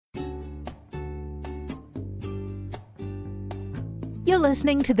You're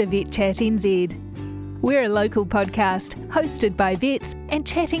listening to the Vet Chat NZ. We're a local podcast hosted by vets and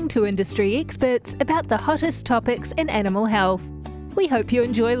chatting to industry experts about the hottest topics in animal health. We hope you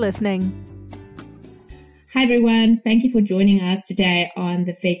enjoy listening. Hi everyone, thank you for joining us today on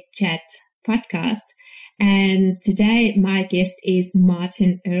the Vet Chat podcast. And today my guest is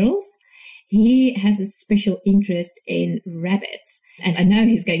Martin Earles. He has a special interest in rabbits, and I know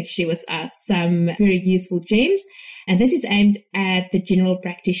he's going to share with us some very useful gems. And this is aimed at the general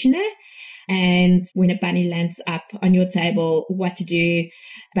practitioner. And when a bunny lands up on your table, what to do,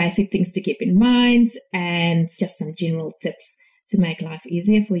 basic things to keep in mind, and just some general tips to make life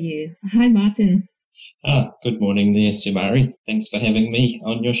easier for you. Hi, Martin. Good morning there, Sumari. Thanks for having me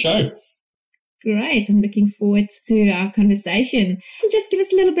on your show. Great. I'm looking forward to our conversation. So just give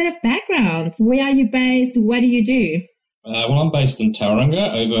us a little bit of background. Where are you based? What do you do? Well, I'm based in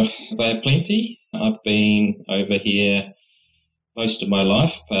Tauranga over Bay of Plenty. I've been over here most of my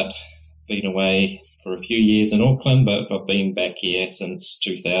life, but been away for a few years in Auckland, but I've been back here since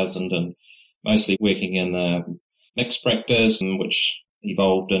 2000 and mostly working in the mixed practice, which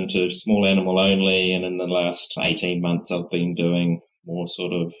evolved into small animal only. And in the last 18 months, I've been doing more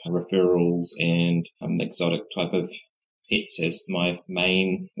sort of referrals and exotic type of pets as my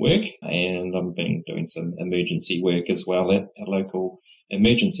main work. And I've been doing some emergency work as well at a local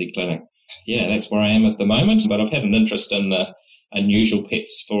emergency clinic. Yeah, that's where I am at the moment. But I've had an interest in the unusual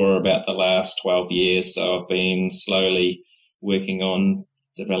pets for about the last 12 years. So I've been slowly working on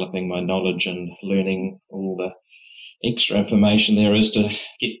developing my knowledge and learning all the extra information there is to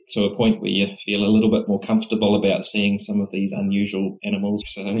get to a point where you feel a little bit more comfortable about seeing some of these unusual animals.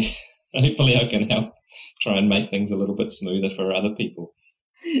 So hopefully I can help try and make things a little bit smoother for other people.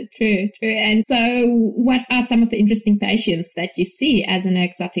 True. And so what are some of the interesting patients that you see as an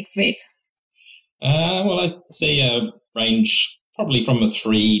exotics vet? Well, I see a range probably from the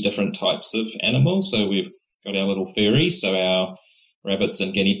three different types of animals. So we've got our little furries, so our rabbits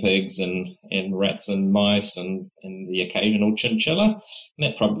and guinea pigs and rats and mice and the occasional chinchilla. And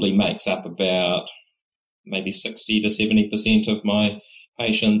that probably makes up about maybe 60 to 70% of my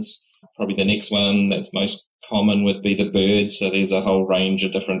patients. Probably the next one that's most common would be the birds. So there's a whole range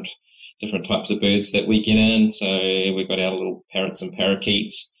of different types of birds that we get in. So we've got our little parrots and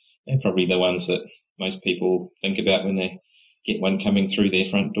parakeets. They're probably the ones that most people think about when they get one coming through their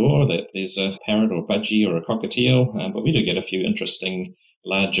front door, that there's a parrot or a budgie or a cockatiel, but we do get a few interesting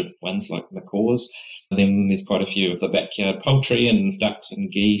larger ones like macaws. And then there's quite a few of the backyard poultry and ducks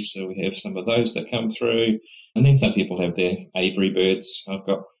and geese, so we have some of those that come through. And then some people have their aviary birds. I've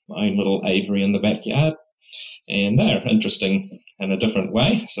got my own little aviary in the backyard, and they're interesting in a different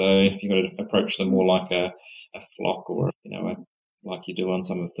way. So you've got to approach them more like a flock or, like you do on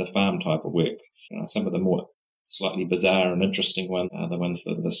some of the farm type of work. Some of the more slightly bizarre and interesting ones are the ones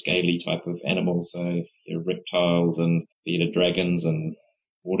that are the scaly type of animals, so your reptiles and bearded dragons and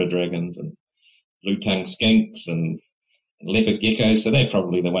water dragons and blue-tongued skinks and leopard geckos. So they're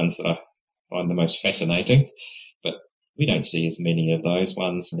probably the ones that I find the most fascinating, but we don't see as many of those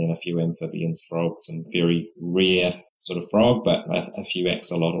ones. And then a few amphibians, frogs, and very rare sort of frog, but a few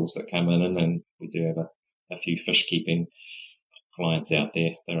axolotls that come in, and then we do have a few fish keeping clients out there.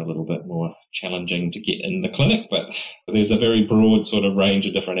 They're a little bit more challenging to get in the clinic, but there's a very broad sort of range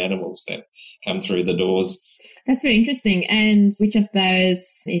of different animals that come through the doors. That's very interesting. And which of those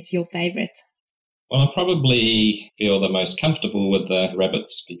is your favorite? Well, I probably feel the most comfortable with the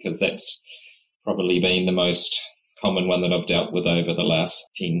rabbits because that's probably been the most common one that I've dealt with over the last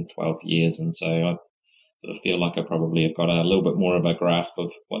 10, 12 years. And so I sort of feel like I probably have got a little bit more of a grasp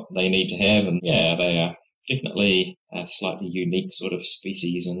of what they need to have. And yeah, they are definitely a slightly unique sort of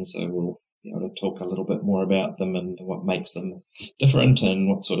species, and so we'll be able to talk a little bit more about them and what makes them different and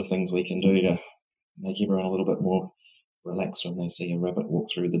what sort of things we can do to make everyone a little bit more relaxed when they see a rabbit walk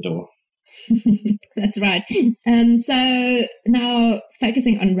through the door. That's right. So now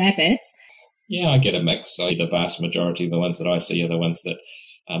focusing on rabbits. Yeah, I get a mix. So the vast majority of the ones that I see are the ones that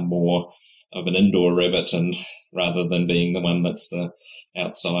are more of an indoor rabbit, and rather than being the one that's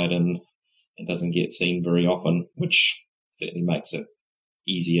outside and it doesn't get seen very often, which certainly makes it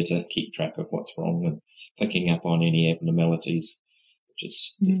easier to keep track of what's wrong and picking up on any abnormalities, which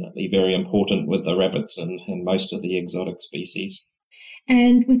is definitely very important with the rabbits and most of the exotic species.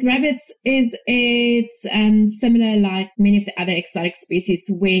 And with rabbits, is it similar like many of the other exotic species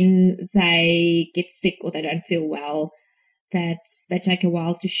when they get sick or they don't feel well, that they take a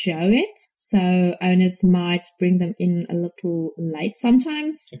while to show it? So owners might bring them in a little late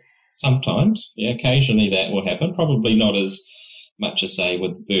sometimes? Sometimes, yeah, occasionally that will happen. Probably not as much as, say,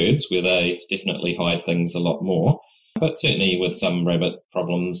 with birds, where they definitely hide things a lot more. But certainly with some rabbit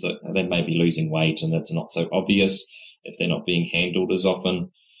problems that they may be losing weight and it's not so obvious if they're not being handled as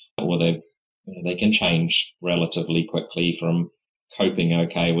often, or they can change relatively quickly from coping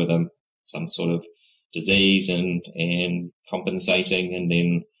okay with some sort of disease and compensating, and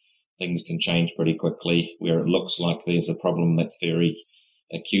then things can change pretty quickly where it looks like there's a problem that's very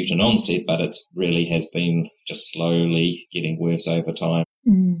acute in onset, but it really has been just slowly getting worse over time.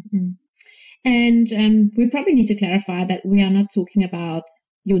 Mm-hmm. And we probably need to clarify that we are not talking about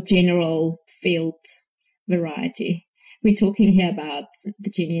your general field variety. We're talking here about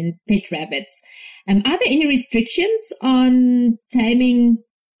the genuine pet rabbits. Are there any restrictions on taming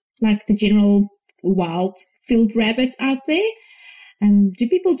like the general wild field rabbits out there? Do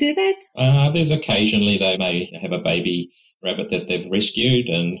people do that? There's occasionally they may have a baby rabbit that they've rescued,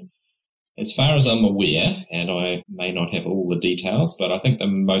 and as far as I'm aware, and I may not have all the details, but I think the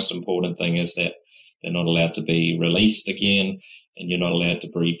most important thing is that they're not allowed to be released again, and you're not allowed to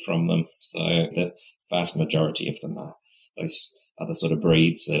breed from them. So the vast majority of them are those other sort of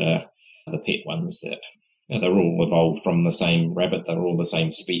breeds that are the pet ones that they're all evolved from the same rabbit. They're all the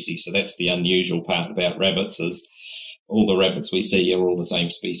same species. So that's the unusual part about rabbits, is all the rabbits we see are all the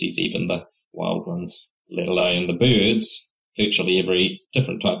same species, even the wild ones, let alone the birds. Virtually every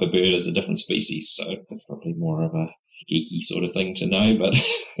different type of bird is a different species. So it's probably more of a geeky sort of thing to know, but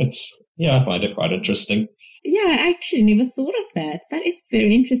I find it quite interesting. Yeah, I actually never thought of that. That is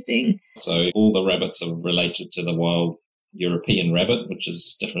very interesting. So all the rabbits are related to the wild European rabbit, which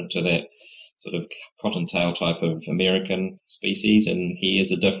is different to that sort of cottontail type of American species, and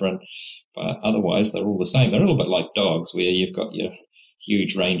hares are different, but otherwise they're all the same. They're a little bit like dogs, where you've got your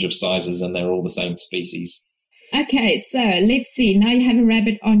huge range of sizes and they're all the same species. Okay, so let's see. Now you have a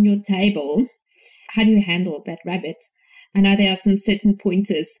rabbit on your table. How do you handle that rabbit? I know there are some certain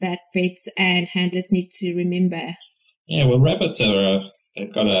pointers that vets and handlers need to remember. Yeah, well, rabbits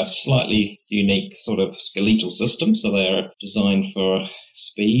they've got a slightly unique sort of skeletal system, so they're designed for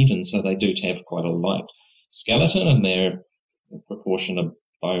speed, and so they do have quite a light skeleton, and their proportion of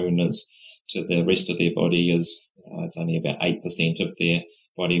bone is to the rest of their body is it's only about 8% of their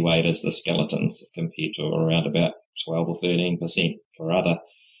body weight as the skeletons, compared to around about 12 or 13% for other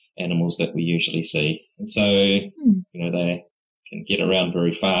animals that we usually see. And so, they can get around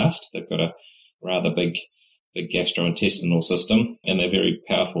very fast. They've got a rather big gastrointestinal system, and they're very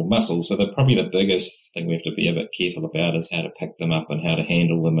powerful muscles. So they're probably the biggest thing we have to be a bit careful about is how to pick them up and how to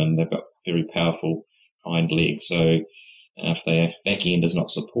handle them. And they've got very powerful hind legs. So if their back end is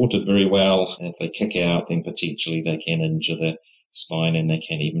not supported very well, if they kick out, then potentially they can injure the spine, and they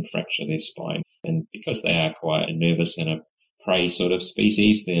can even fracture their spine. And because they are quite nervous and a prey sort of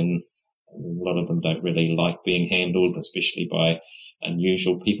species, then a lot of them don't really like being handled, especially by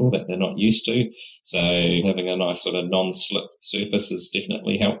unusual people that they're not used to. So having a nice sort of non-slip surface is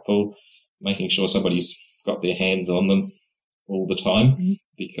definitely helpful. Making sure somebody's got their hands on them all the time,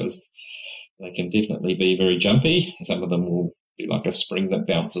 because they can definitely be very jumpy. Some of them will be like a spring that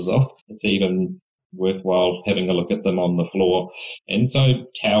bounces off. It's even worthwhile having a look at them on the floor. And so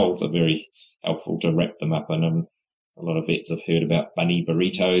towels are very helpful to wrap them up in. And a lot of vets have heard about bunny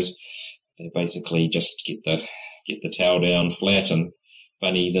burritos. They basically just get the towel down flat and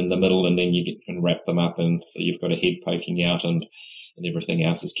bunnies in the middle, and then you can wrap them up, and so you've got a head poking out, and everything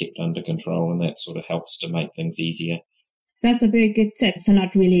else is kept under control, and that sort of helps to make things easier. That's a very good tip. So no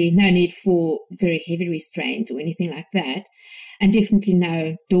need for very heavy restraint or anything like that, and definitely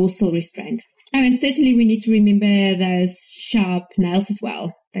no dorsal restraint. And certainly we need to remember those sharp nails as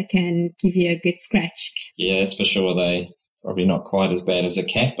well. They can give you a good scratch. Yeah, that's for sure. They probably not quite as bad as a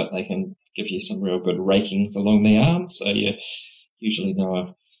cat, but they can give you some real good rakings along the arm. So you usually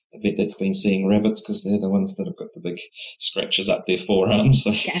know a vet that's been seeing rabbits, because they're the ones that have got the big scratches up their forearms.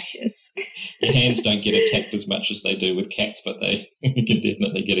 So gashes. Your hands don't get attacked as much as they do with cats, but they can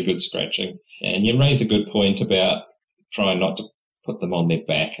definitely get a good scratching. And you raise a good point about trying not to put them on their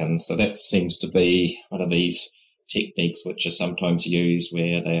back, and so that seems to be one of these techniques which are sometimes used,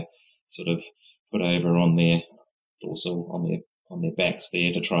 where they're sort of put over on their dorsal, on their backs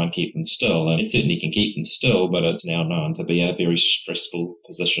there, to try and keep them still. And it certainly can keep them still, but it's now known to be a very stressful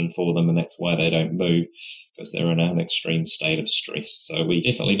position for them, and that's why they don't move, because they're in an extreme state of stress. So we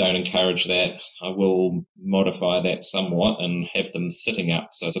definitely don't encourage that. I will modify that somewhat and have them sitting up,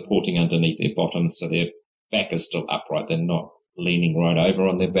 so supporting underneath their bottom, so their back is still upright. They're not leaning right over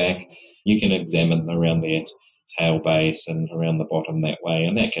on their back. You can examine around their tail base and around the bottom that way,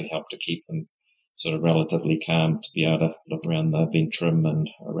 and that can help to keep them sort of relatively calm, to be able to look around the ventrum and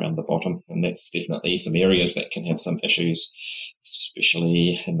around the bottom. And that's definitely some areas that can have some issues,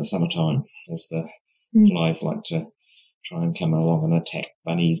 especially in the summertime, as the flies like to try and come along and attack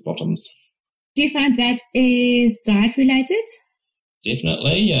bunnies' bottoms. Do you find that is diet related?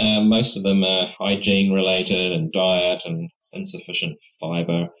 Definitely. Most of them are hygiene related and diet and insufficient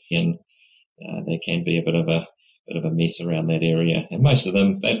fibre, and there can be a bit of a mess around that area. And most of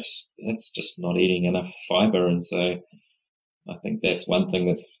them, that's just not eating enough fibre. And so I think that's one thing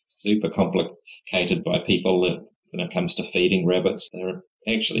that's super complicated by people that when it comes to feeding rabbits. They're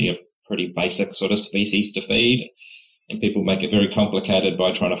actually a pretty basic sort of species to feed, and people make it very complicated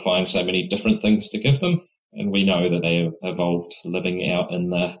by trying to find so many different things to give them. And we know that they have evolved living out in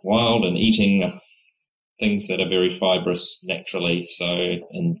the wild and eating things that are very fibrous naturally. So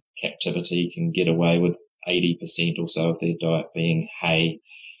in captivity can get away with 80% or so of their diet being hay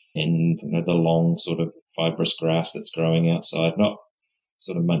and the long sort of fibrous grass that's growing outside, not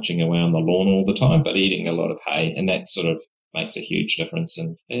sort of munching away on the lawn all the time, but eating a lot of hay. And that sort of makes a huge difference,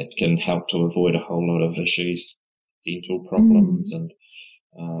 and it can help to avoid a whole lot of issues, dental problems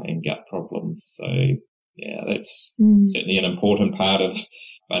and gut problems. So yeah, that's certainly an important part of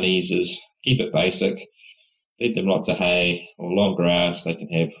bunnies is keep it basic, feed them lots of hay or long grass. They can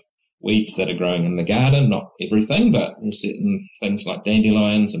have weeds that are growing in the garden, not everything, but there's certain things like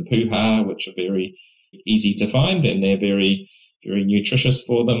dandelions and puha, which are very easy to find, and they're very, very nutritious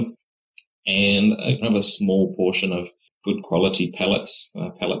for them. And another small portion of good quality pellets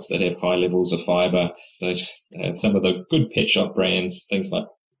that have high levels of fibre. So some of the good pet shop brands, things like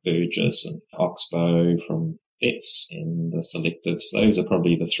Burgess and Oxbow from Vets and the Selectives, those are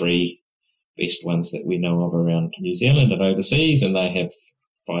probably the three best ones that we know of around New Zealand and overseas, and they have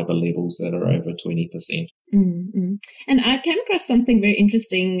fibre levels that are over 20%. Mm-hmm. And I came across something very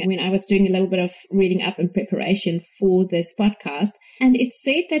interesting when I was doing a little bit of reading up in preparation for this podcast, and it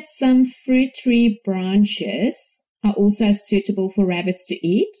said that some fruit tree branches are also suitable for rabbits to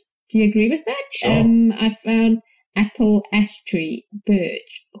eat. Do you agree with that? Sure. I found apple, ash tree,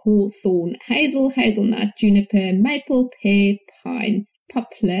 birch, hawthorn, hazel, hazelnut, juniper, maple, pear, pine,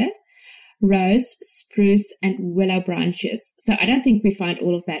 poplar, rose, spruce, and willow branches. So I don't think we find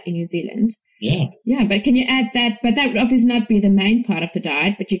all of that in New Zealand. Yeah. Yeah, but can you add that? But that would obviously not be the main part of the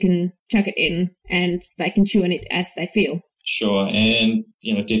diet, but you can chuck it in and they can chew on it as they feel. Sure, and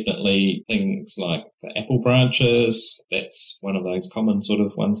definitely things like the apple branches, that's one of those common sort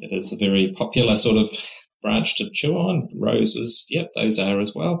of ones that is a very popular sort of branch to chew on. Roses, yep, those are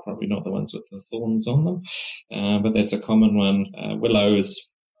as well, probably not the ones with the thorns on them, but that's a common one. Willow is,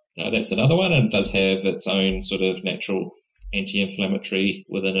 that's another one, and it does have its own sort of natural anti-inflammatory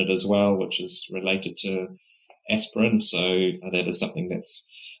within it as well, which is related to aspirin, so that is something that's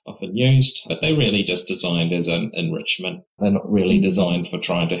often used, but they're really just designed as an enrichment. They're not really designed for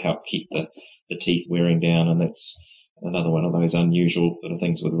trying to help keep the teeth wearing down, and that's another one of those unusual sort of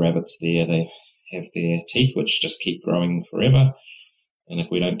things with rabbits there. They have their teeth which just keep growing forever, and if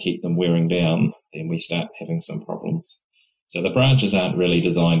we don't keep them wearing down, then we start having some problems. So the branches aren't really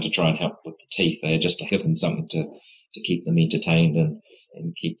designed to try and help with the teeth. They're just to give them something to keep them entertained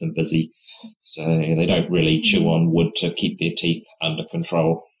and keep them busy. So they don't really chew on wood to keep their teeth under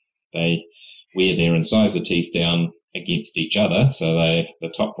control. They wear their incisor teeth down against each other, so the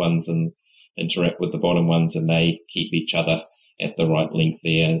top ones interact with the bottom ones, and they keep each other at the right length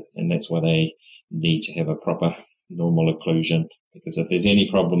there, and that's why they need to have a proper normal occlusion, because if there's any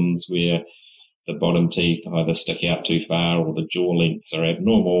problems where the bottom teeth either stick out too far or the jaw lengths are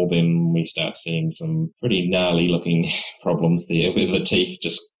abnormal, then we start seeing some pretty gnarly looking problems there where the teeth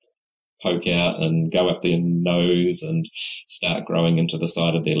just poke out and go up their nose and start growing into the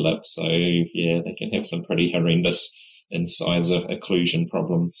side of their lips. So yeah, they can have some pretty horrendous incisor occlusion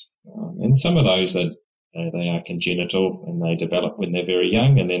problems. And some of those that they are congenital and they develop when they're very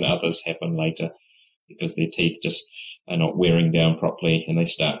young, and then others happen later because their teeth just are not wearing down properly and they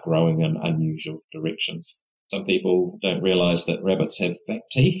start growing in unusual directions. Some people don't realize that rabbits have back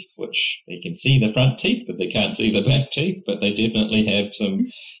teeth, which they can see the front teeth, but they can't see the back teeth, but they definitely have some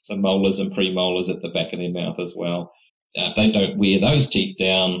molars and premolars at the back of their mouth as well. If they don't wear those teeth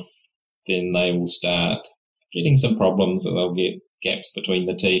down, then they will start getting some problems, or they'll get gaps between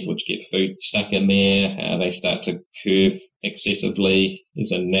the teeth, which get food stuck in there. They start to curve excessively.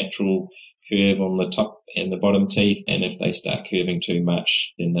 There's a natural curve on the top and the bottom teeth, and if they start curving too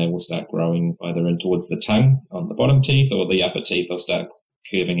much, then they will start growing either in towards the tongue on the bottom teeth, or the upper teeth will start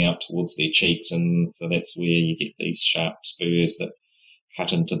curving out towards their cheeks, and so that's where you get these sharp spurs that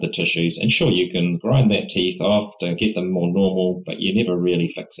cut into the tissues. And sure, you can grind that teeth off to get them more normal, but you're never really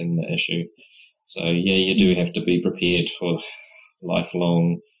fixing the issue. So yeah, you do have to be prepared for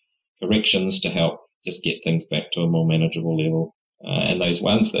lifelong corrections to help just get things back to a more manageable level. And those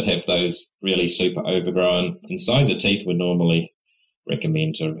ones that have those really super overgrown incisor teeth would normally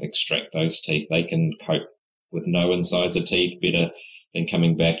recommend to extract those teeth. They can cope with no incisor teeth better than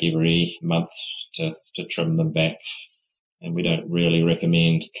coming back every month to trim them back. And we don't really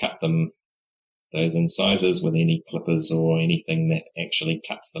recommend cut those incisors with any clippers or anything that actually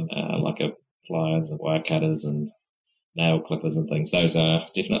cuts them, like pliers and wire cutters and nail clippers and things. Those are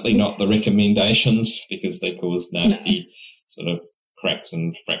definitely not the recommendations because they cause nasty sort of cracks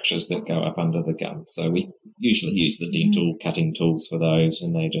and fractures that go up under the gum. So we usually use the dental cutting tools for those,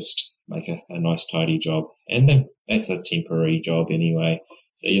 and they just make a nice tidy job. And then that's a temporary job anyway.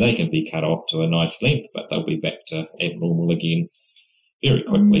 So they can be cut off to a nice length, but they'll be back to abnormal again very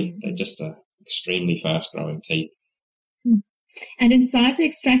quickly. They just are extremely fast-growing teeth. And incisor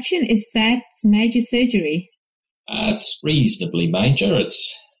extraction, is that major surgery? It's reasonably major.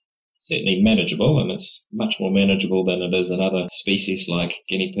 It's certainly manageable, and it's much more manageable than it is in other species like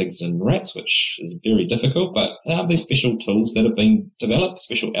guinea pigs and rats, which is very difficult. But there's special tools that have been developed,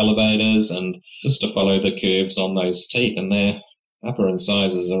 special elevators, and just to follow the curves on those teeth. And their upper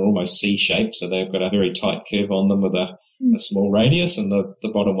incisors are almost C-shaped, so they've got a very tight curve on them with a small radius, and the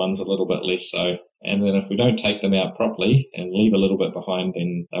bottom one's a little bit less so. And then if we don't take them out properly and leave a little bit behind,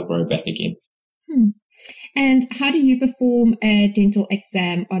 then they'll grow back again. And how do you perform a dental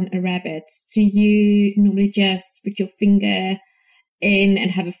exam on a rabbit? Do you normally just put your finger in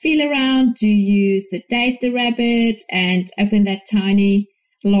and have a feel around? Do you sedate the rabbit and open that tiny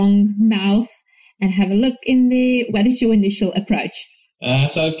long mouth and have a look in there? What is your initial approach?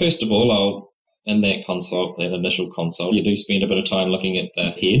 So first of all, in that initial consult, you do spend a bit of time looking at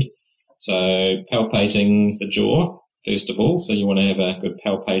the head. So palpating the jaw, first of all. So you want to have a good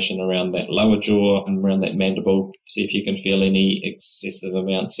palpation around that lower jaw and around that mandible. See if you can feel any excessive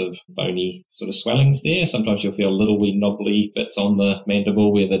amounts of bony sort of swellings there. Sometimes you'll feel little wee knobbly bits on the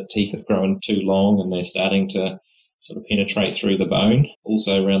mandible where the teeth have grown too long and they're starting to sort of penetrate through the bone.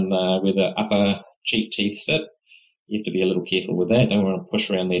 Also around where the upper cheek teeth sit. You have to be a little careful with that. Don't want to push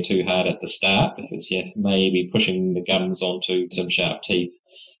around there too hard at the start because you may be pushing the gums onto some sharp teeth.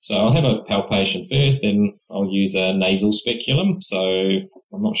 So I'll have a palpation first, then I'll use a nasal speculum. So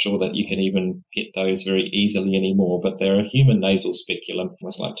I'm not sure that you can even get those very easily anymore, but they're a human nasal speculum,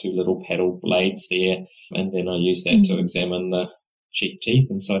 almost like two little paddle blades there. And then I use that to examine the cheek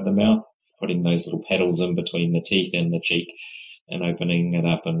teeth inside the mouth, putting those little paddles in between the teeth and the cheek and opening it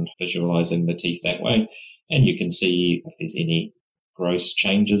up and visualizing the teeth that way. And you can see if there's any gross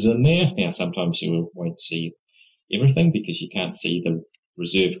changes in there. Now, sometimes you won't see everything because you can't see the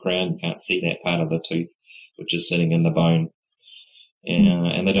reserve crown, you can't see that part of the tooth which is sitting in the bone.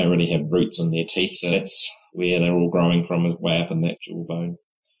 And they don't really have roots in their teeth, so that's where they're all growing from, is way up in that jawbone.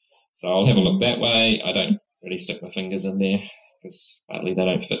 So I'll have a look that way. I don't really stick my fingers in there because partly they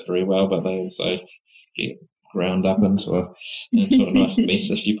don't fit very well, but they also get ground up into a nice mess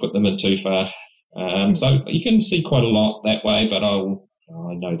if you put them in too far. So you can see quite a lot that way, but I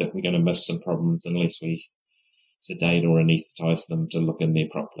know that we're going to miss some problems unless we sedate or anaesthetize them to look in there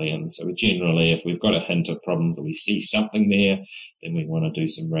properly. And so we generally, if we've got a hint of problems or we see something there, then we want to do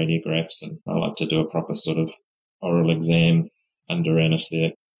some radiographs, and I like to do a proper sort of oral exam under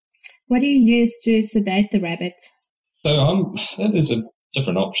anaesthetic. What do you use to sedate the rabbit? So there's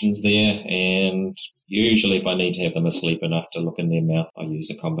different options there, and usually if I need to have them asleep enough to look in their mouth, I use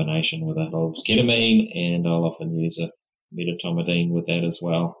a combination with involves ketamine, and I'll often use a medetomidine with that as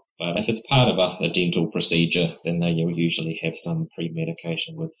well. But if it's part of a dental procedure, then they will usually have some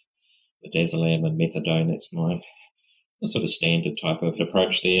pre-medication with midazolam and methadone. That's my sort of standard type of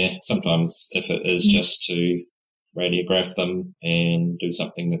approach there. Sometimes if it is just to radiograph them and do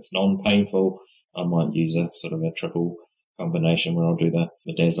something that's non-painful, I might use a sort of a triple combination where I'll do the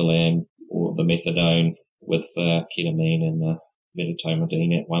midazolam or the methadone with the ketamine and the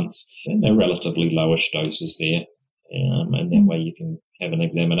medetomidine at once. And they're relatively lowish doses there. And that way you can have an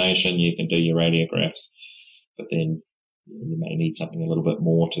examination, you can do your radiographs, but then you may need something a little bit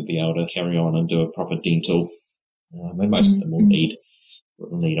more to be able to carry on and do a proper dental. And most of them will need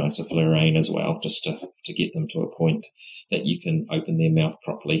isoflurane as well, just to get them to a point that you can open their mouth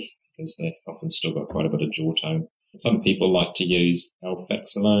properly, because they've often still got quite a bit of jaw tone. Some people like to use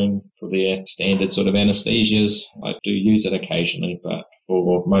alfaxolone for their standard sort of anesthesias. I do use it occasionally, but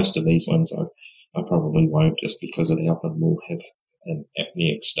for most of these ones I probably won't, just because they often will have an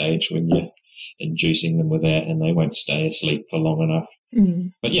apneic stage when you're inducing them with that, and they won't stay asleep for long enough.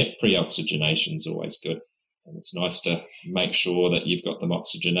 But yeah, pre-oxygenation is always good. And it's nice to make sure that you've got them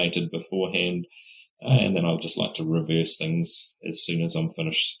oxygenated beforehand. And then I'll just like to reverse things as soon as I'm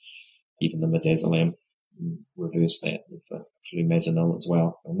finished, even the midazolam. can reverse that with the flumazenil as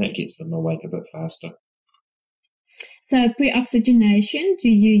well, and that gets them awake a bit faster. So pre-oxygenation, do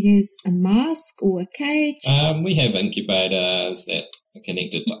you use a mask or a cage? We have incubators that are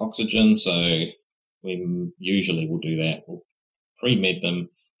connected to oxygen, so we usually will do that. We'll pre-med them,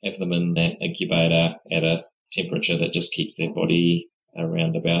 have them in that incubator at a temperature that just keeps their body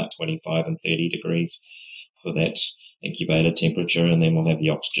around about 25 and 30 degrees for that incubator temperature, and then we'll have the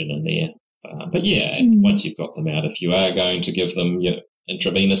oxygen in there. But once you've got them out, if you are going to give them your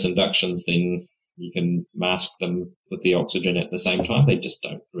intravenous inductions, then you can mask them with the oxygen at the same time. They just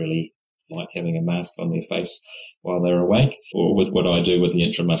don't really like having a mask on their face while they're awake. Or with what I do with the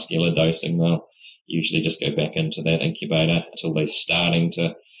intramuscular dosing, they'll usually just go back into that incubator until they're starting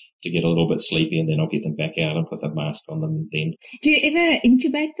to get a little bit sleepy, and then I'll get them back out and put the mask on them then. Do you ever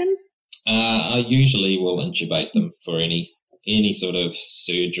intubate them? I usually will intubate them for any sort of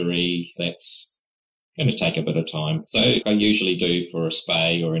surgery that's going to take a bit of time. So I usually do for a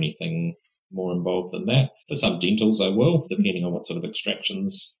spay or anything more involved than that. For some dentals I will, depending on what sort of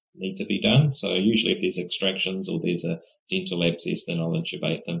extractions need to be done. So usually if there's extractions or there's a dental abscess, then I'll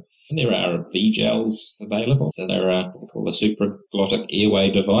intubate them. And there are V-gels available. So they're what we call a supraglottic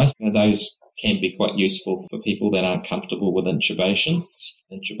airway device. And those can be quite useful for people that aren't comfortable with intubation.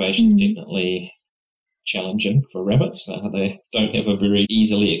 Intubation is definitely challenging for rabbits. They don't have a very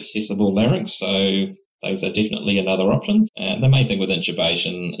easily accessible larynx, so those are definitely another option. And the main thing with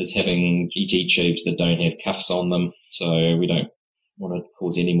intubation is having ET tubes that don't have cuffs on them, so we don't want to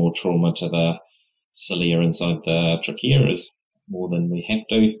cause any more trauma to the cilia inside the trachea is more than we have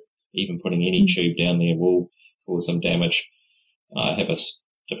to. Even putting any tube down there will cause some damage. I have a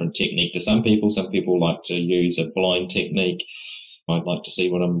different technique to some people. Some people like to use a blind technique. I'd like to see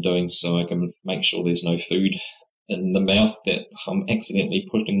what I'm doing so I can make sure there's no food in the mouth that I'm accidentally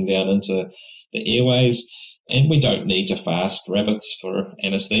putting down into the airways. And we don't need to fast rabbits for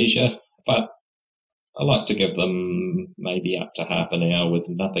anesthesia, but I like to give them maybe up to half an hour with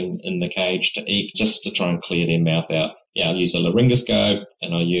nothing in the cage to eat, just to try and clear their mouth out. Yeah, I'll use a laryngoscope,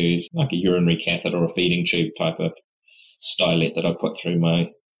 and I use like a urinary catheter or a feeding tube type of stylet that I put through my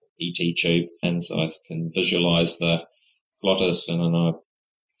ET tube, and so I can visualize the glottis, and then I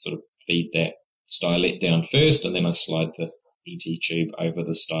sort of feed that stylet down first, and then I slide the ET tube over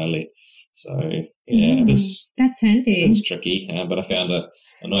the stylet. So that's handy. It's tricky, but I found a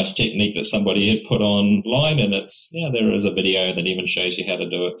nice technique that somebody had put online, and there is a video that even shows you how to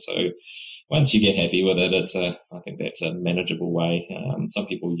do it. So once you get happy with it, I think that's a manageable way. Some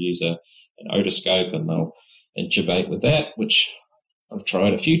people use an otoscope and they'll intubate with that, which I've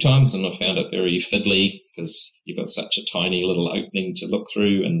tried a few times, and I've found it very fiddly because you've got such a tiny little opening to look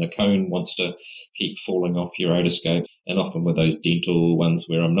through, and the cone wants to keep falling off your otoscope. And often with those dental ones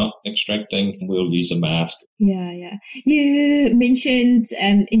where I'm not extracting, we'll use a mask. Yeah. You mentioned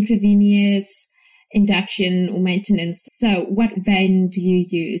intravenous induction or maintenance. So what vein do you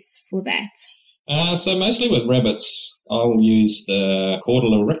use for that? So mostly with rabbits, I'll use the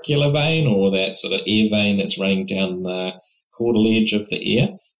caudal auricular vein, or that sort of air vein that's running down the caudal edge of the ear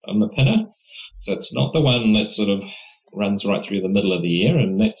on the pinna. So it's not the one that sort of runs right through the middle of the ear,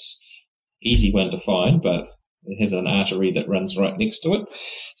 and that's easy one to find, but it has an artery that runs right next to it.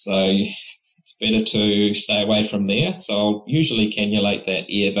 So it's better to stay away from there. So I'll usually cannulate that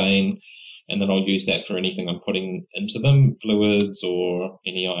ear vein, and then I'll use that for anything I'm putting into them, fluids or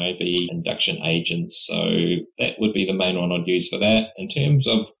any IV induction agents. So that would be the main one I'd use for that. In terms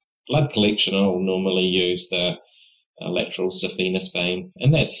of blood collection, I'll normally use the lateral saphenous vein,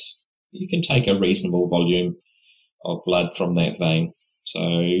 and you can take a reasonable volume of blood from that vein.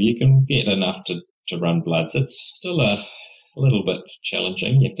 So you can get enough to run bloods. It's still a little bit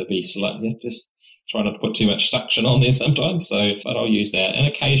challenging. You have to be just try not to put too much suction on there sometimes. But I'll use that, and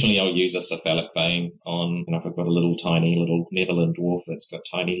occasionally I'll use a cephalic vein on, if I've got a tiny little Netherland dwarf that's got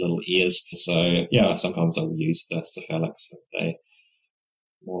tiny little ears. So yeah, sometimes I'll use the cephalics. They're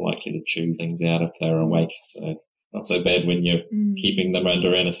more likely to chew things out if they're awake. So not so bad when you're keeping them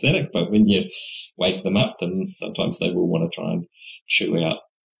under anesthetic, but when you wake them up, then sometimes they will want to try and chew out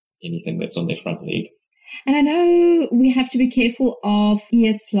anything that's on their front leg. And I know we have to be careful of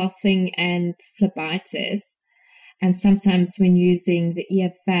ear sloughing and phlebitis, and sometimes when using the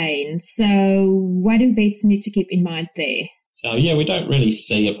ear vein. So what do vets need to keep in mind there? So yeah, we don't really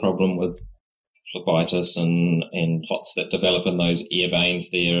see a problem with phlebitis and clots that develop in those ear veins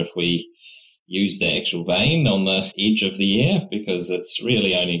there if we use the actual vein on the edge of the ear, because it's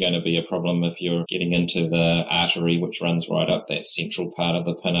really only going to be a problem if you're getting into the artery which runs right up that central part of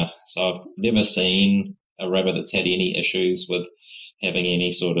the pinna. So I've never seen a rabbit that's had any issues with having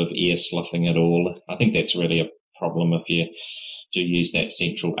any sort of ear sloughing at all. I think that's really a problem if you do use that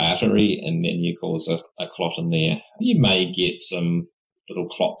central artery and then you cause a clot in there. You may get some little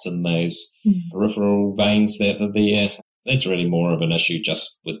clots in those peripheral veins that are there. That's really more of an issue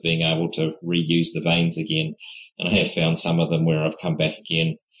just with being able to reuse the veins again. And I have found some of them where I've come back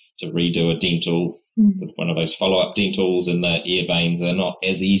again to redo a dental with one of those follow-up dentals, and the ear veins are not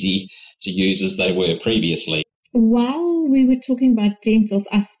as easy to use as they were previously. While we were talking about dentals,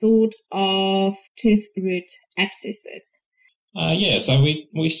 I thought of tooth root abscesses. So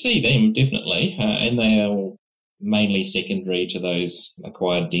we see them definitely, and they are mainly secondary to those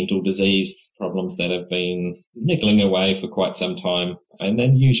acquired dental disease problems that have been niggling away for quite some time, and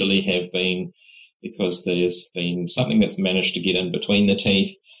then usually have been because there's been something that's managed to get in between the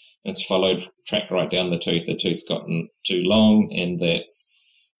teeth. It's tracked right down the tooth. The tooth's gotten too long, and that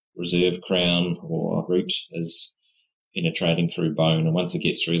reserve crown or root is penetrating through bone. And once it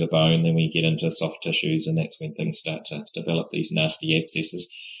gets through the bone, then we get into soft tissues, and that's when things start to develop these nasty abscesses.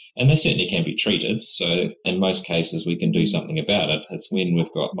 And they certainly can be treated. So in most cases, we can do something about it. It's when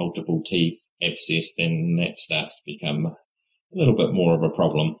we've got multiple teeth abscess, then that starts to become a little bit more of a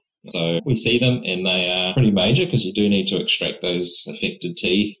problem. So we see them, and they are pretty major because you do need to extract those affected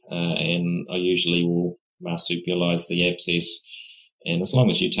teeth, and I usually will marsupialize the abscess. And as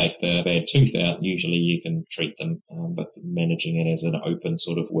long as you take the bad tooth out, usually you can treat them, but managing it as an open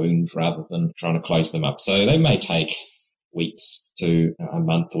sort of wound rather than trying to close them up. So they may take weeks to a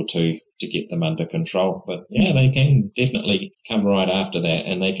month or two to get them under control. But yeah, they can definitely come right after that,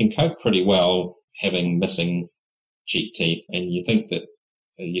 and they can cope pretty well having missing cheek teeth. And you think that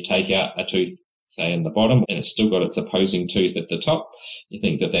you take out a tooth, say in the bottom, and it's still got its opposing tooth at the top, you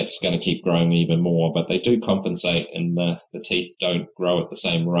think that that's going to keep growing even more, but they do compensate, and the teeth don't grow at the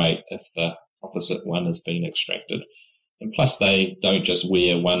same rate if the opposite one has been extracted. And plus they don't just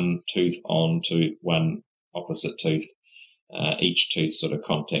wear one tooth onto one opposite tooth. Each tooth sort of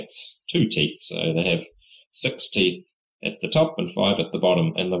contacts two teeth, so they have 6 teeth at the top and 5 at the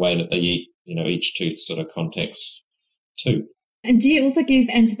bottom, and the way that they eat, each tooth sort of contacts 2. And do you also give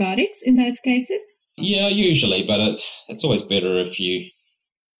antibiotics in those cases? Yeah, usually, but it's always better if you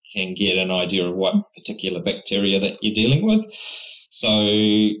can get an idea of what particular bacteria that you're dealing with. So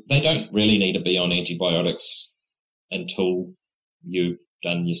they don't really need to be on antibiotics until you've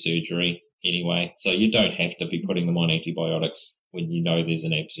done your surgery anyway. So you don't have to be putting them on antibiotics when you know there's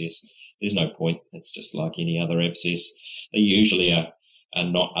an abscess. There's no point. It's just like any other abscess. They usually are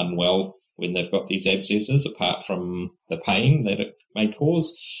not unwell when they've got these abscesses, apart from the pain that it may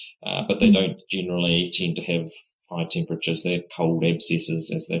cause, but they don't generally tend to have high temperatures. They're cold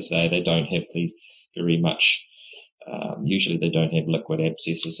abscesses, as they say. They don't have these very much, usually they don't have liquid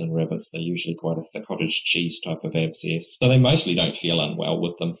abscesses in rabbits. They're usually quite a cottage cheese type of abscess. So they mostly don't feel unwell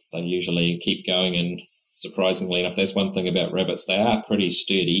with them. They usually keep going, and surprisingly enough, that's one thing about rabbits. They are pretty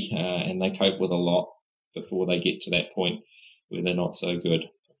sturdy, and they cope with a lot before they get to that point where they're not so good.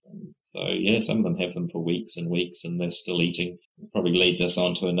 So yeah, some of them have them for weeks and weeks, and they're still eating. It probably leads us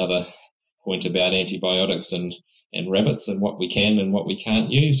on to another point about antibiotics and rabbits, and what we can and what we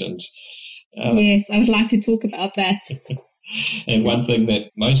can't use. And yes, I would like to talk about that. And one thing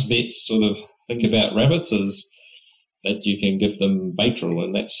that most vets sort of think about rabbits is that you can give them Baytril,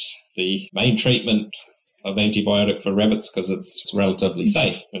 and that's the main treatment of antibiotic for rabbits because it's relatively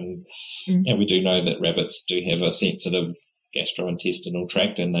safe. And we do know that rabbits do have a sensitive gastrointestinal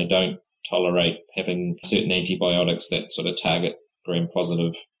tract, and they don't tolerate having certain antibiotics that sort of target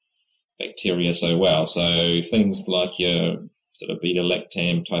gram-positive bacteria so well. So things like your sort of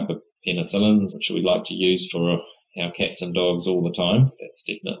beta-lactam type of penicillins, which we like to use for our cats and dogs all the time, that's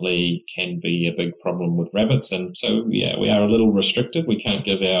definitely can be a big problem with rabbits. And so yeah, we are a little restricted. We can't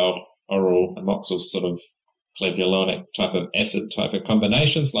give our oral amoxil sort of clavulanic type of acid type of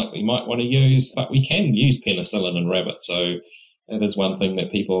combinations like we might want to use, but we can use penicillin in rabbits. So that is one thing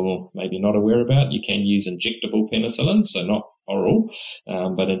that people may be not aware about. You can use injectable penicillin, so not oral,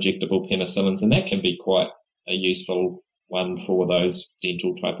 but injectable penicillins, and that can be quite a useful one for those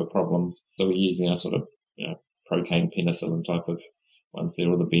dental type of problems. So we're using our sort of procaine penicillin type of ones there,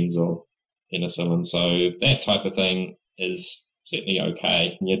 or the benzoyl penicillin. So that type of thing is certainly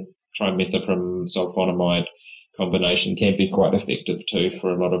okay. And your trimethoprim sulfonamide combination can be quite effective too for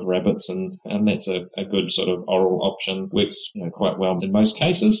a lot of rabbits, and that's a good sort of oral option. Works quite well in most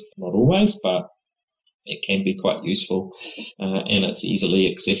cases, not always, but it can be quite useful, and it's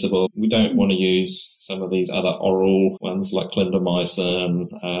easily accessible. We don't want to use some of these other oral ones like clindamycin.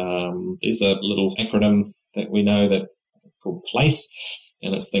 There's a little acronym that we know that it's called PLACE,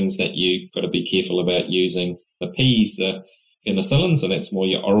 and it's things that you've got to be careful about using. The P's, the penicillins, and that's more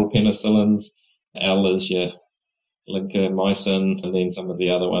your oral penicillins. L is your lincomycin, and then some of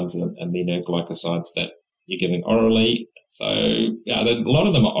the other ones are aminoglycosides that you're giving orally. So yeah, a lot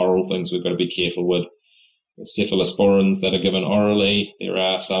of them are oral things we've got to be careful with. The cephalosporins that are given orally, there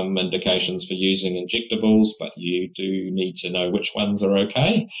are some indications for using injectables, but you do need to know which ones are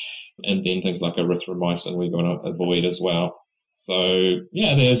okay. And then things like erythromycin we're going to avoid as well. So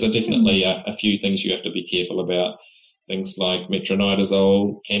yeah, there's definitely a few things you have to be careful about. Things like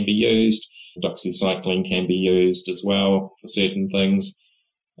metronidazole can be used, doxycycline can be used as well for certain things.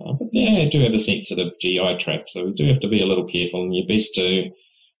 But they do have a sensitive GI tract, so we do have to be a little careful, and you're best to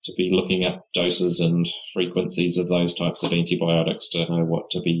be looking up doses and frequencies of those types of antibiotics to know what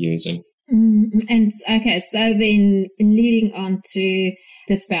to be using. And okay, so then leading on to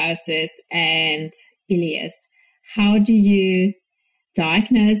dysbiosis and ileus, how do you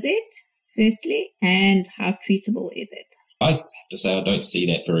diagnose it, firstly, and how treatable is it? I have to say I don't see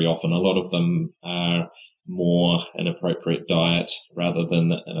that very often. A lot of them are more an appropriate diet rather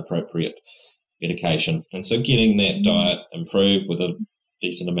than an appropriate medication. And so getting that diet improved with a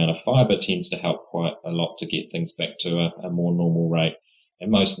decent amount of fibre tends to help quite a lot to get things back to a more normal rate.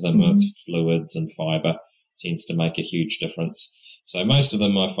 And most of them with fluids and fibre tends to make a huge difference. So most of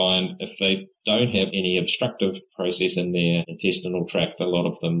them I find if they don't have any obstructive process in their intestinal tract, a lot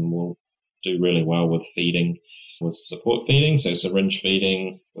of them will do really well with feeding, with support feeding, so syringe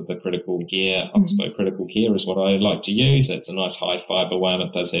feeding with the critical care. Oxbow critical care is what I like to use. That's a nice high fibre one.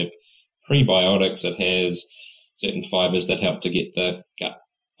 It does have prebiotics. It has certain fibres that help to get the gut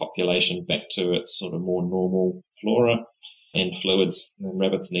population back to its sort of more normal flora, and fluids. And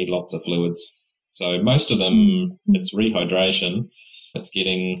rabbits need lots of fluids. So most of them, it's rehydration. It's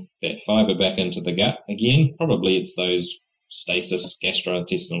getting that fibre back into the gut again. Probably it's those stasis,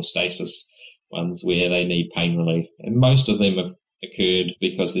 gastrointestinal stasis ones where they need pain relief. And most of them have occurred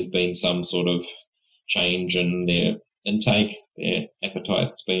because there's been some sort of change in their intake. Their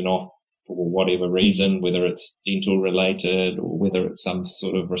appetite's been off for whatever reason, whether it's dental related or whether it's some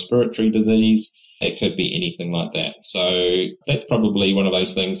sort of respiratory disease. It could be anything like that. So that's probably one of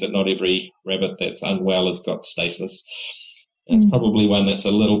those things that not every rabbit that's unwell has got stasis. It's probably one that's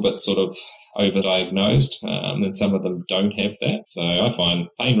a little bit sort of overdiagnosed, and some of them don't have that. So I find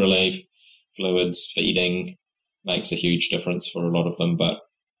pain relief, fluids, feeding makes a huge difference for a lot of them. But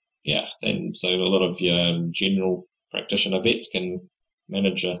yeah, and so a lot of your general practitioner vets can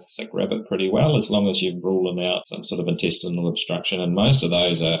manage a sick rabbit pretty well as long as you're ruling out some sort of intestinal obstruction. And most of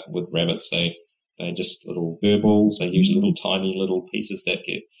those are with rabbits, they're just little burballs. They use little tiny little pieces that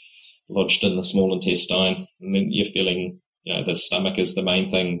get lodged in the small intestine. And then you're feeling, the stomach is the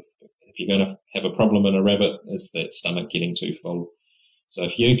main thing. If you're going to have a problem in a rabbit, it's that stomach getting too full. So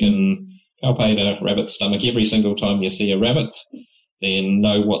if you can palpate a rabbit's stomach every single time you see a rabbit, then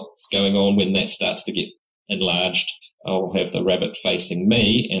know what's going on when that starts to get enlarged. I'll have the rabbit facing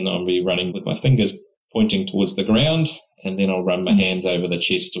me and I'll be running with my fingers pointing towards the ground, and then I'll run my hands over the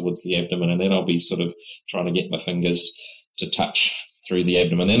chest towards the abdomen, and then I'll be sort of trying to get my fingers to touch through the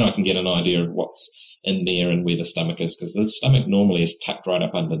abdomen. Then I can get an idea of what's in there and where the stomach is, because the stomach normally is tucked right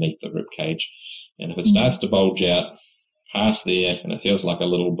up underneath the rib cage. And if it starts to bulge out past there and it feels like a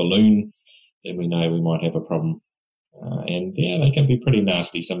little balloon, then we know we might have a problem. And yeah, they can be pretty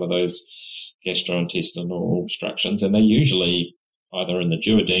nasty, some of those gastrointestinal obstructions, and they're usually either in the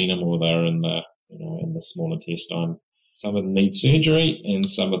duodenum or they're in the in the small intestine. Some of them need surgery and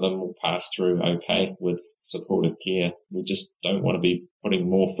some of them will pass through okay with supportive care. We just don't want to be putting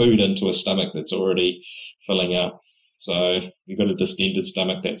more food into a stomach that's already filling up. So you've got a distended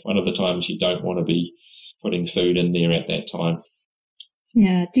stomach, that's one of the times you don't want to be putting food in there at that time.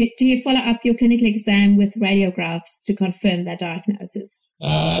 Yeah. Do you follow up your clinical exam with radiographs to confirm that diagnosis?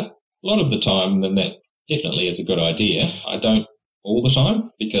 A lot of the time, then that definitely is a good idea. I don't all the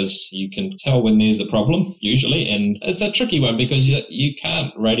time, because you can tell when there's a problem usually, and it's a tricky one because you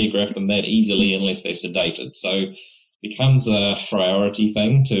can't radiograph them that easily unless they're sedated. So it becomes a priority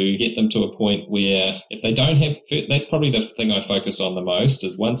thing to get them to a point where if they don't have, that's probably the thing I focus on the most,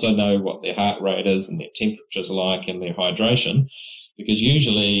 is once I know what their heart rate is and their temperature's like and their hydration, because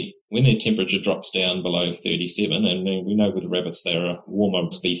usually when their temperature drops down below 37, and we know with rabbits they're a warmer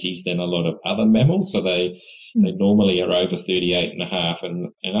species than a lot of other mammals, so they normally are over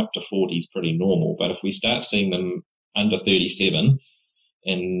 38.5, and up to 40 is pretty normal. But if we start seeing them under 37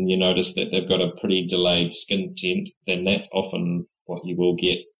 and you notice that they've got a pretty delayed skin tint, then that's often what you will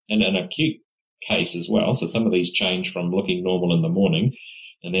get in an acute case as well. So some of these change from looking normal in the morning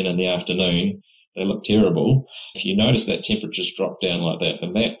and then in the afternoon they look terrible. If you notice that temperature's dropped down like that,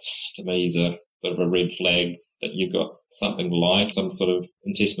 then that's, to me, is a bit of a red flag that you've got something like some sort of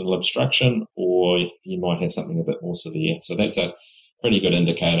intestinal obstruction, or you might have something a bit more severe. So that's a pretty good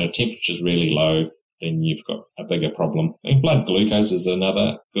indicator. Temperature's really low, then you've got a bigger problem. And blood glucose is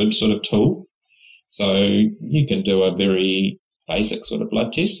another good sort of tool. So you can do a very basic sort of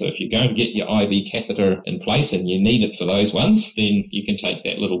blood test. So if you go and get your IV catheter in place and you need it for those ones, then you can take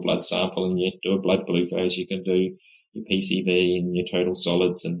that little blood sample and you do a blood glucose. You can do your PCV and your total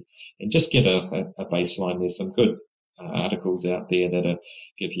solids and just get a baseline. There's some good articles out there that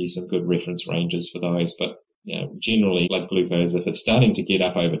give you some good reference ranges for those. But generally blood glucose, if it's starting to get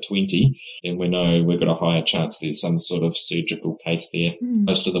up over 20, then we know we've got a higher chance there's some sort of surgical case there.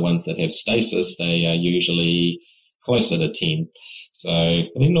 Most of the ones that have stasis, they are usually closer to 10. So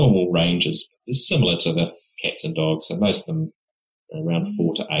the normal range is similar to the cats and dogs. So most of them are around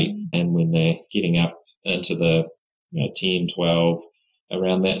 4 to 8. And when they're getting up into the 10, 12,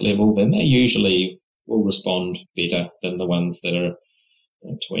 around that level, then they usually will respond better than the ones that are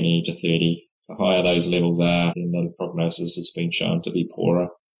 20 to 30. The higher those levels are, then the prognosis has been shown to be poorer.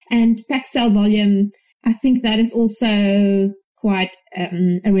 And packed cell volume, I think that is also quite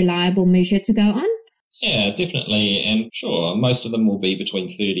a reliable measure to go on. Yeah, definitely. And sure, most of them will be between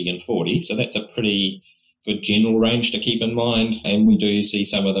 30 and 40. So that's a pretty good general range to keep in mind. And we do see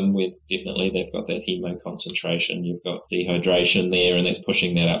some of them with definitely they've got that hemo concentration. You've got dehydration there, and that's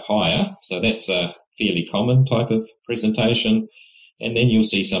pushing that up higher. So that's a fairly common type of presentation. And then you'll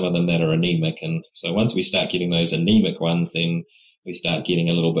see some of them that are anemic. And so once we start getting those anemic ones, then we start getting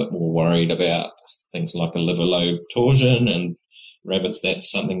a little bit more worried about things like a liver lobe torsion. And rabbits,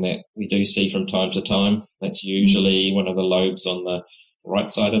 that's something that we do see from time to time. That's usually one of the lobes on the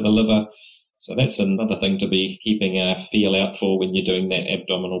right side of the liver. So that's another thing to be keeping a feel out for when you're doing that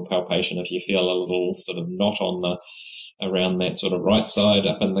abdominal palpation. If you feel a little sort of knot around that sort of right side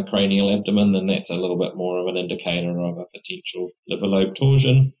up in the cranial abdomen, then that's a little bit more of an indicator of a potential liver lobe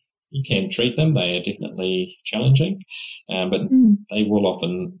torsion. You can treat them. They are definitely challenging, but they will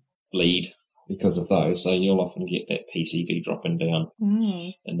often bleed because of those. So you'll often get that PCV dropping down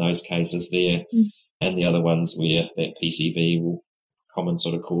in those cases there. And the other ones where that PCV will common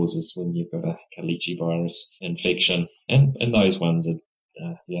sort of causes when you've got a Kalichi virus infection. And those ones are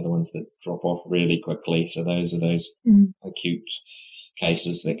the other ones that drop off really quickly. So those are those acute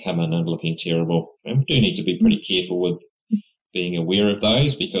cases that come in and looking terrible. And we do need to be pretty careful with being aware of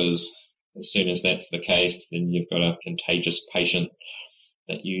those, because as soon as that's the case, then you've got a contagious patient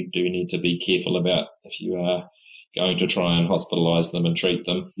that you do need to be careful about if you are going to try and hospitalise them and treat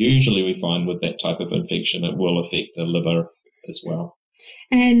them. Usually we find with that type of infection it will affect the liver as well.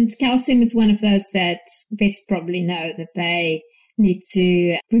 And calcium is one of those that vets probably know that they need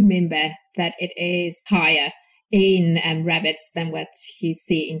to remember that it is higher in rabbits than what you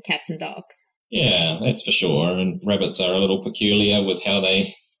see in cats and dogs. Yeah, that's for sure. And rabbits are a little peculiar with how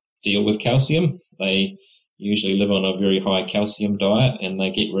they deal with calcium. They usually live on a very high calcium diet, and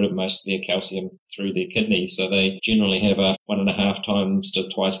they get rid of most of their calcium through their kidneys. So they generally have a 1.5 times to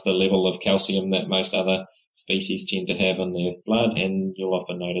twice the level of calcium that most other species tend to have in their blood. And you'll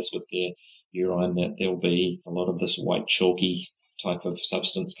often notice with their urine that there'll be a lot of this white chalky type of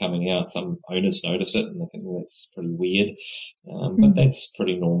substance coming out. Some owners notice it and they think, well, that's pretty weird, but that's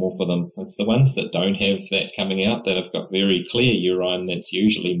pretty normal for them. It's the ones that don't have that coming out that have got very clear urine that's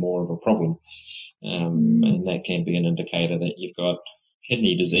usually more of a problem, and that can be an indicator that you've got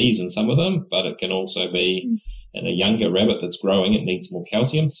kidney disease in some of them, but it can also be in a younger rabbit that's growing, it needs more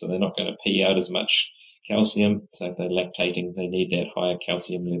calcium, so they're not going to pee out as much calcium. So if they're lactating, they need that higher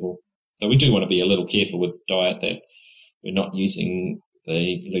calcium level. So we do want to be a little careful with diet, that we're not using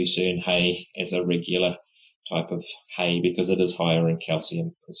the lucerne hay as a regular type of hay, because it is higher in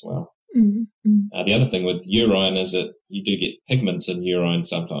calcium as well. The other thing with urine is that you do get pigments in urine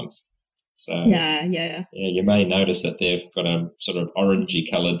sometimes. So you may notice that they've got a sort of orangey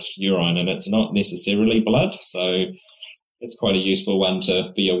coloured urine, and it's not necessarily blood. So it's quite a useful one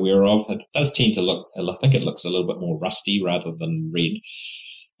to be aware of. It does tend to look, I think it looks a little bit more rusty rather than red.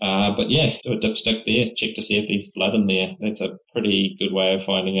 But yeah, do a dipstick there, check to see if there's blood in there. That's a pretty good way of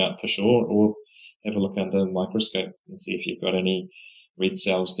finding out for sure, or have a look under a microscope and see if you've got any red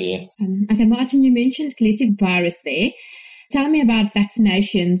cells there. Okay, Martin, you mentioned Kalichi virus there. Tell me about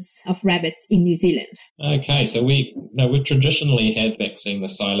vaccinations of rabbits in New Zealand. Okay, so we've traditionally had the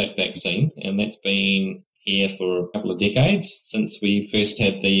Silac vaccine, and that's been here for a couple of decades since we first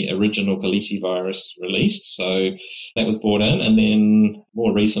had the original Kalichi virus released. So that was brought in, and then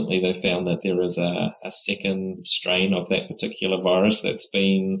more recently they found that there is a second strain of that particular virus that's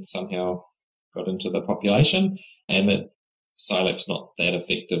been somehow got into the population, and it Silep's not that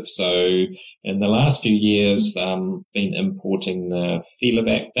effective. So in the last few years, been importing the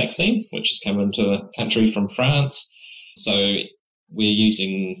Filovac vaccine, which has come into the country from France. So we're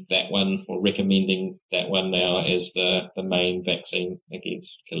using that one, or recommending that one now as the main vaccine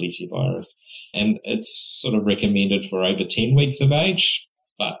against calicivirus. And it's sort of recommended for over 10 weeks of age,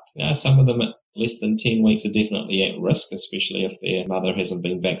 but some of them at less than 10 weeks are definitely at risk, especially if their mother hasn't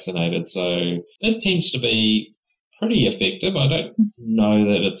been vaccinated. So it tends to be pretty effective. I don't know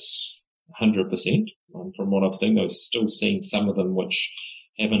that it's 100%. From what I've seen, I've still seen some of them which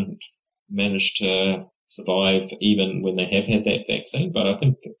haven't managed to survive even when they have had that vaccine, but I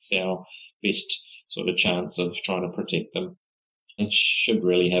think it's our best sort of chance of trying to protect them. And should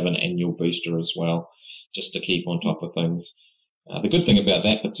really have an annual booster as well, just to keep on top of things. The good thing about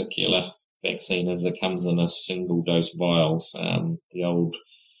that particular vaccine is it comes in a single dose vials. The old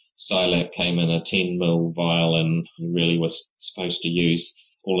Silep came in a 10 ml vial, and you really was supposed to use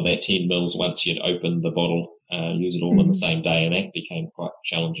all of that 10 mils once you'd opened the bottle, use it all in the same day, and that became quite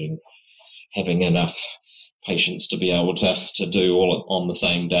challenging, having enough patients to be able to do all on the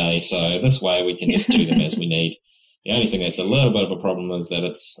same day. So this way we can just do them as we need. The only thing that's a little bit of a problem is that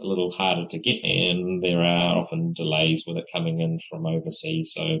it's a little harder to get, and there are often delays with it coming in from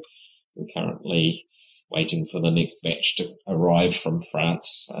overseas. So we're currently waiting for the next batch to arrive from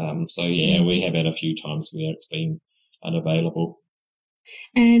France. We have had a few times where it's been unavailable.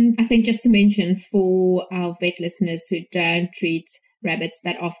 And I think just to mention for our vet listeners who don't treat rabbits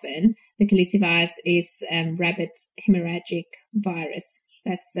that often, the calicivirus is rabbit hemorrhagic virus.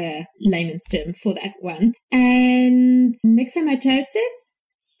 That's the layman's term for that one. And myxomatosis,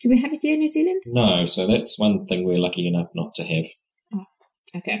 do we have it here in New Zealand? No, so that's one thing we're lucky enough not to have. Oh,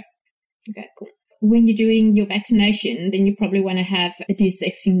 okay, cool. When you're doing your vaccination, then you probably want to have a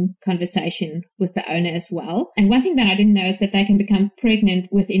desexing conversation with the owner as well. And one thing that I didn't know is that they can become pregnant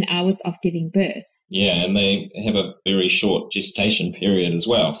within hours of giving birth. Yeah, and they have a very short gestation period as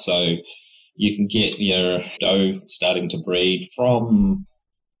well. So you can get your doe starting to breed from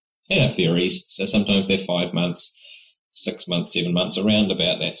fairies. So sometimes they're 5 months, 6 months, 7 months, around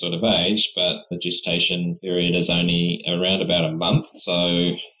about that sort of age, but the gestation period is only around about a month.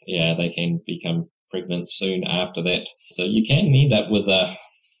 So they can become pregnant soon after that. So you can end up with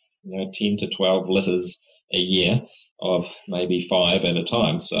 10 to 12 litters a year of maybe 5 at a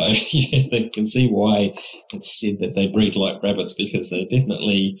time. So they can see why it's said that they breed like rabbits, because they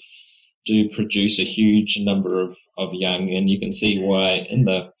definitely do produce a huge number of young, and you can see why in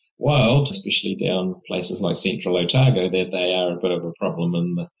the wild, especially down places like Central Otago, that they are a bit of a problem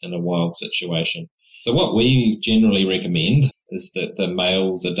in a wild situation. So what we generally recommend is that the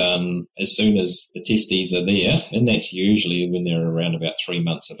males are done as soon as the testes are there, and that's usually when they're around about 3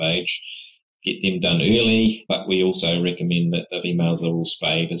 months of age. Get them done early, but we also recommend that the females are all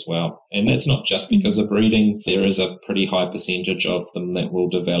spayed as well. And that's not just because of breeding. There is a pretty high percentage of them that will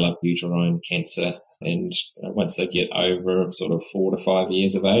develop uterine cancer, and once they get over sort of 4 to 5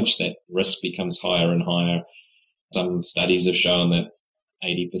 years of age, that risk becomes higher and higher. Some studies have shown that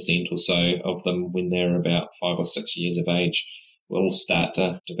 80% or so of them, when they're about 5 or 6 years of age, will start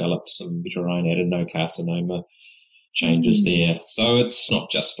to develop some uterine adenocarcinoma changes there. So it's not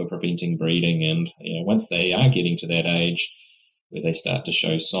just for preventing breeding, and once they are getting to that age where they start to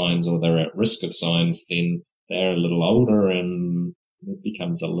show signs, or they're at risk of signs, then they're a little older and it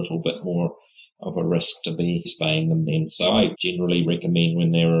becomes a little bit more of a risk to be spaying them then. So I generally recommend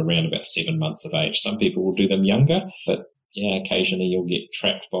when they're around about 7 months of age. Some people will do them younger, but occasionally you'll get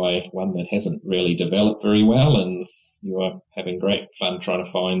trapped by one that hasn't really developed very well, and you are having great fun trying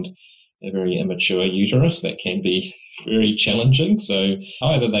to find a very immature uterus. That can be very challenging. So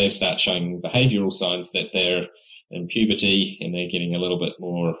either they start showing behavioural signs that they're in puberty and they're getting a little bit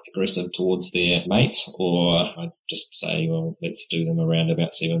more aggressive towards their mate, or I just say, well, let's do them around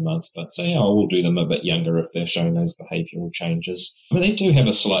about 7 months, but say, we'll do them a bit younger if they're showing those behavioural changes. I mean, they do have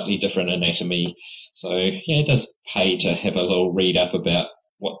a slightly different anatomy, so it does pay to have a little read up about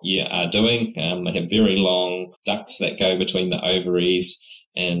what you are doing. They have very long ducts that go between the ovaries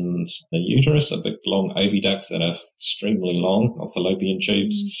and the uterus, a big long oviducts that are extremely long, or fallopian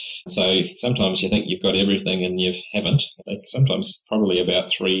tubes. So sometimes you think you've got everything and you haven't. They're sometimes probably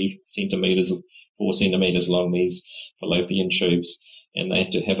about 3 centimetres, 4 centimetres long, these fallopian tubes, and they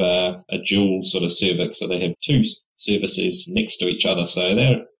have to have a dual sort of cervix, so they have 2 cervices next to each other. So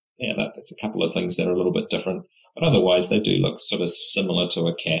that's a couple of things that are a little bit different, but otherwise they do look sort of similar to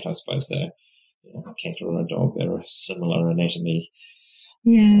a cat. I suppose they're a cat or a dog, they're a similar anatomy.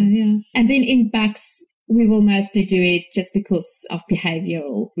 Yeah. And then in bucks, we will mostly do it just because of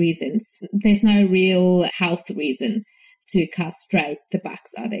behavioral reasons. There's no real health reason to castrate the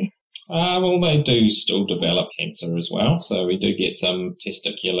bucks, are they? Well, they do still develop cancer as well. So we do get some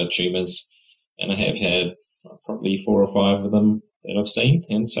testicular tumours, and I have had probably 4 or 5 of them that I've seen.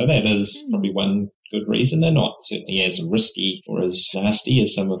 And so that is probably one good reason. They're not certainly as risky or as nasty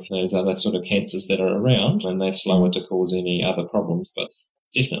as some of those other sort of cancers that are around, and they're slower to cause any other problems, but it's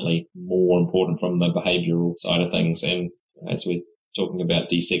definitely more important from the behavioural side of things. And as we're talking about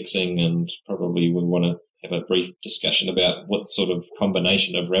desexing, and probably we want to have a brief discussion about what sort of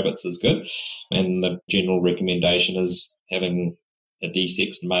combination of rabbits is good. And the general recommendation is having a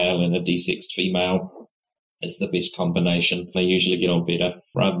desexed male and a desexed female is the best combination. They usually get on better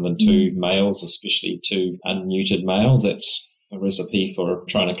rather than 2 males, especially 2 unneutered males. That's a recipe for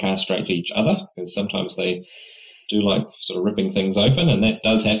trying to castrate each other, because sometimes they do like sort of ripping things open, and that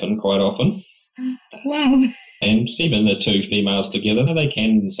does happen quite often. Wow. And even the 2 females together, they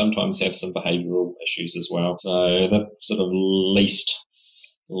can sometimes have some behavioural issues as well. So the sort of least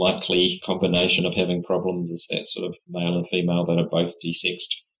likely combination of having problems is that sort of male and female that are both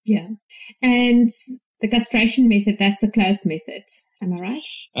desexed. Yeah. And the castration method, that's a closed method. Am I right?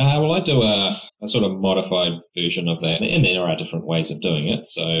 Well, I do a sort of modified version of that, and there are different ways of doing it.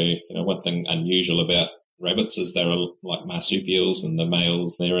 So, one thing unusual about rabbits is they're like marsupials, and the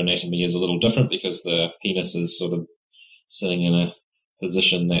males, their anatomy is a little different because the penis is sort of sitting in a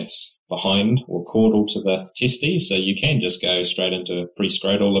position that's behind or caudal to the testes. So you can just go straight into a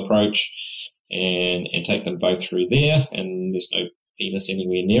pre-scrotal approach and take them both through there, and there's no penis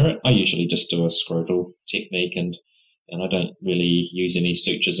anywhere near it. I usually just do a scrotal technique, and I don't really use any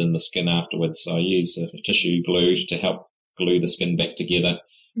sutures in the skin afterwards. So I use a tissue glue to help glue the skin back together.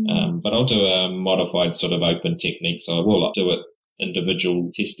 But I'll do a modified sort of open technique. So I will do it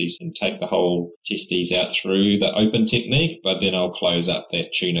individual testes and take the whole testes out through the open technique, but then I'll close up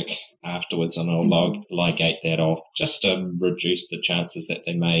that tunic afterwards, and I'll ligate that off just to reduce the chances that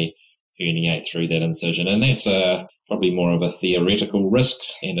they may herniate through that incision. And that's probably more of a theoretical risk,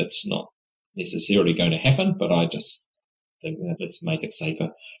 and it's not necessarily going to happen, but I just think that let's make it safer.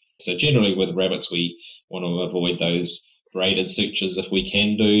 So generally with rabbits, we want to avoid those braided sutures if we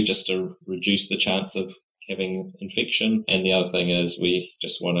can do, just to reduce the chance of having infection. And the other thing is we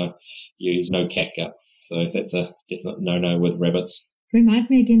just want to use no catgut. So that's a definite no-no with rabbits. Remind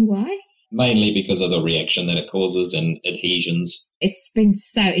me again why? Mainly because of the reaction that it causes and adhesions. It's been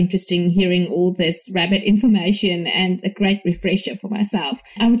so interesting hearing all this rabbit information, and a great refresher for myself.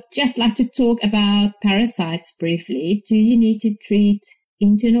 I would just like to talk about parasites briefly. Do you need to treat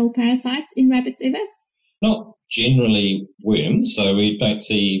internal parasites in rabbits ever? Not generally worms, so we don't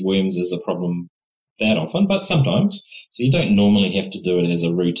see worms as a problem that often, but sometimes. So you don't normally have to do it as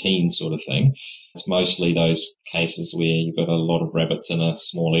a routine sort of thing. It's mostly those cases where you've got a lot of rabbits in a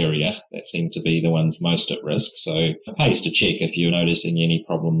small area that seem to be the ones most at risk. So it pays to check if you're noticing any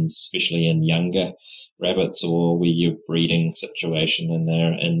problems, especially in younger rabbits, or where you're breeding situation and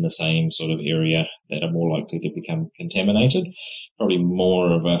they're in the same sort of area that are more likely to become contaminated. Probably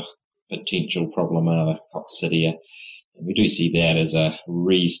more of a potential problem are the coccidia. And we do see that as a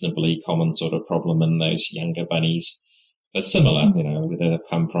reasonably common sort of problem in those younger bunnies. But similar, whether they've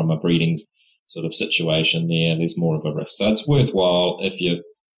come from a breeding sort of situation there's more of a risk. So it's worthwhile if you're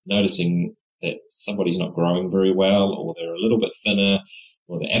noticing that somebody's not growing very well, or they're a little bit thinner,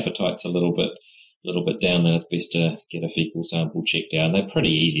 or their appetite's a little bit down, then it's best to get a fecal sample checked out. And they're pretty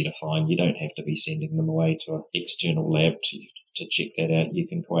easy to find. You don't have to be sending them away to an external lab to check that out. You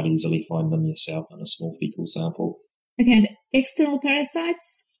can quite easily find them yourself in a small fecal sample. Okay, and external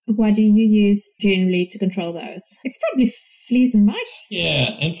parasites, what do you use generally to control those? It's probably fleas and mites.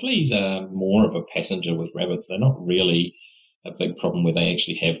 Yeah, and fleas are more of a passenger with rabbits. They're not really a big problem where they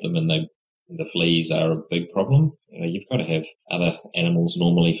actually have them, and the fleas are a big problem. You've got to have other animals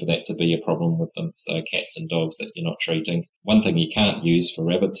normally for that to be a problem with them. So cats and dogs that you're not treating. One thing you can't use for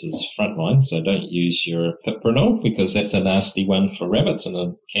rabbits is frontline. So don't use your pipronil, because that's a nasty one for rabbits and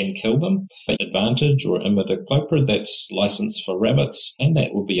it can kill them. But Advantage or imidacloprid, that's licensed for rabbits, and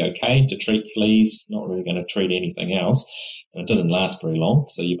that will be okay to treat fleas. Not really going to treat anything else. And it doesn't last very long,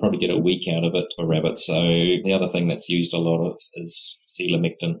 so you probably get a week out of it for rabbits. So the other thing that's used a lot of is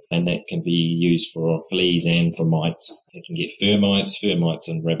selamectin, and that can be used for fleas and for mites. You can get fur mites. Fur mites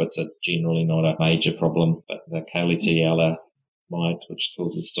in rabbits are generally not a major problem, but the Calitiella mite, which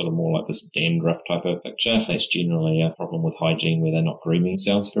causes sort of more like this dandruff type of picture, that's generally a problem with hygiene where they're not grooming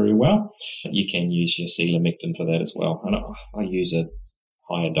themselves very well. You can use your selamectin for that as well. And I use a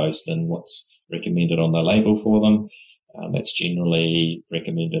higher dose than what's recommended on the label for them. That's generally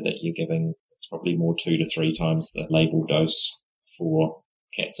recommended that you're giving, it's probably more 2 to 3 times the label dose for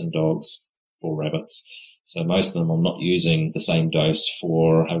cats and dogs for rabbits. So most of them I'm not using the same dose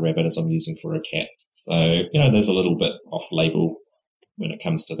for a rabbit as I'm using for a cat. So, there's a little bit off-label when it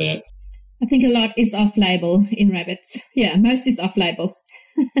comes to that. I think a lot is off-label in rabbits. Yeah, most is off-label.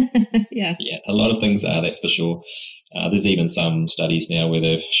 Yeah, a lot of things are, that's for sure. There's even some studies now where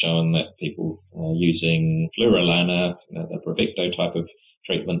they've shown that people are using Fluralana, the Bravecto type of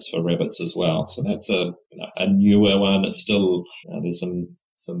treatments for rabbits as well. So that's a newer one. It's still, there's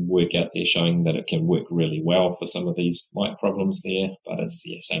some work out there showing that it can work really well for some of these mite problems there, but it's,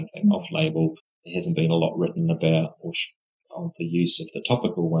 same thing, off-label. There hasn't been a lot written about of the use of the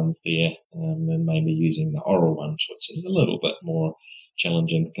topical ones there, and mainly using the oral ones, which is a little bit more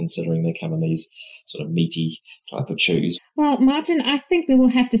challenging considering they come in these sort of meaty type of chews. Well, Martin, I think we will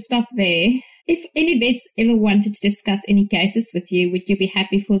have to stop there. If any vets ever wanted to discuss any cases with you, would you be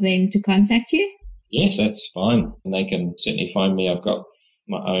happy for them to contact you? Yes, that's fine. And they can certainly find me. I've got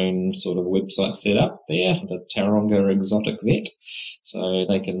my own sort of website set up there, the Tauranga Exotic Vet. So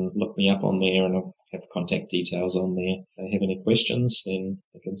they can look me up on there, and I'll have contact details on there. If they have any questions, then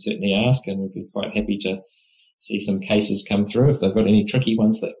they can certainly ask, and we'd be quite happy to see some cases come through if they've got any tricky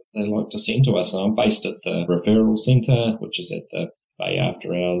ones that they like to send to us. And I'm based at the referral centre, which is at the Bay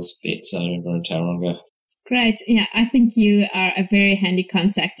After Hours Vet Zone over in Tauranga. Great. Yeah, I think you are a very handy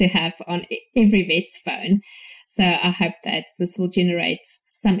contact to have on every vet's phone. So I hope that this will generate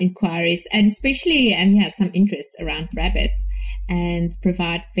some inquiries and especially some interest around rabbits, and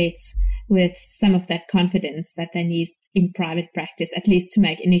provide vets with some of that confidence that they need in private practice, at least to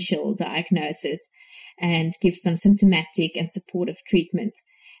make initial diagnosis and give some symptomatic and supportive treatment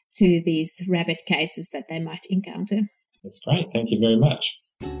to these rabbit cases that they might encounter. That's great. Thank you very much.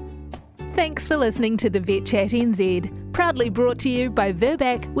 Thanks for listening to the Vet Chat NZ, proudly brought to you by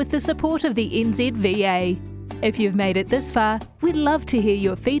Virbac with the support of the NZVA. If you've made it this far, we'd love to hear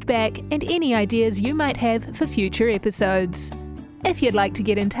your feedback and any ideas you might have for future episodes. If you'd like to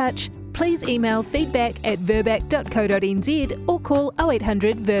get in touch, please email feedback@virbac.co.nz or call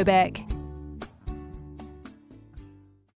 0800 Virbac.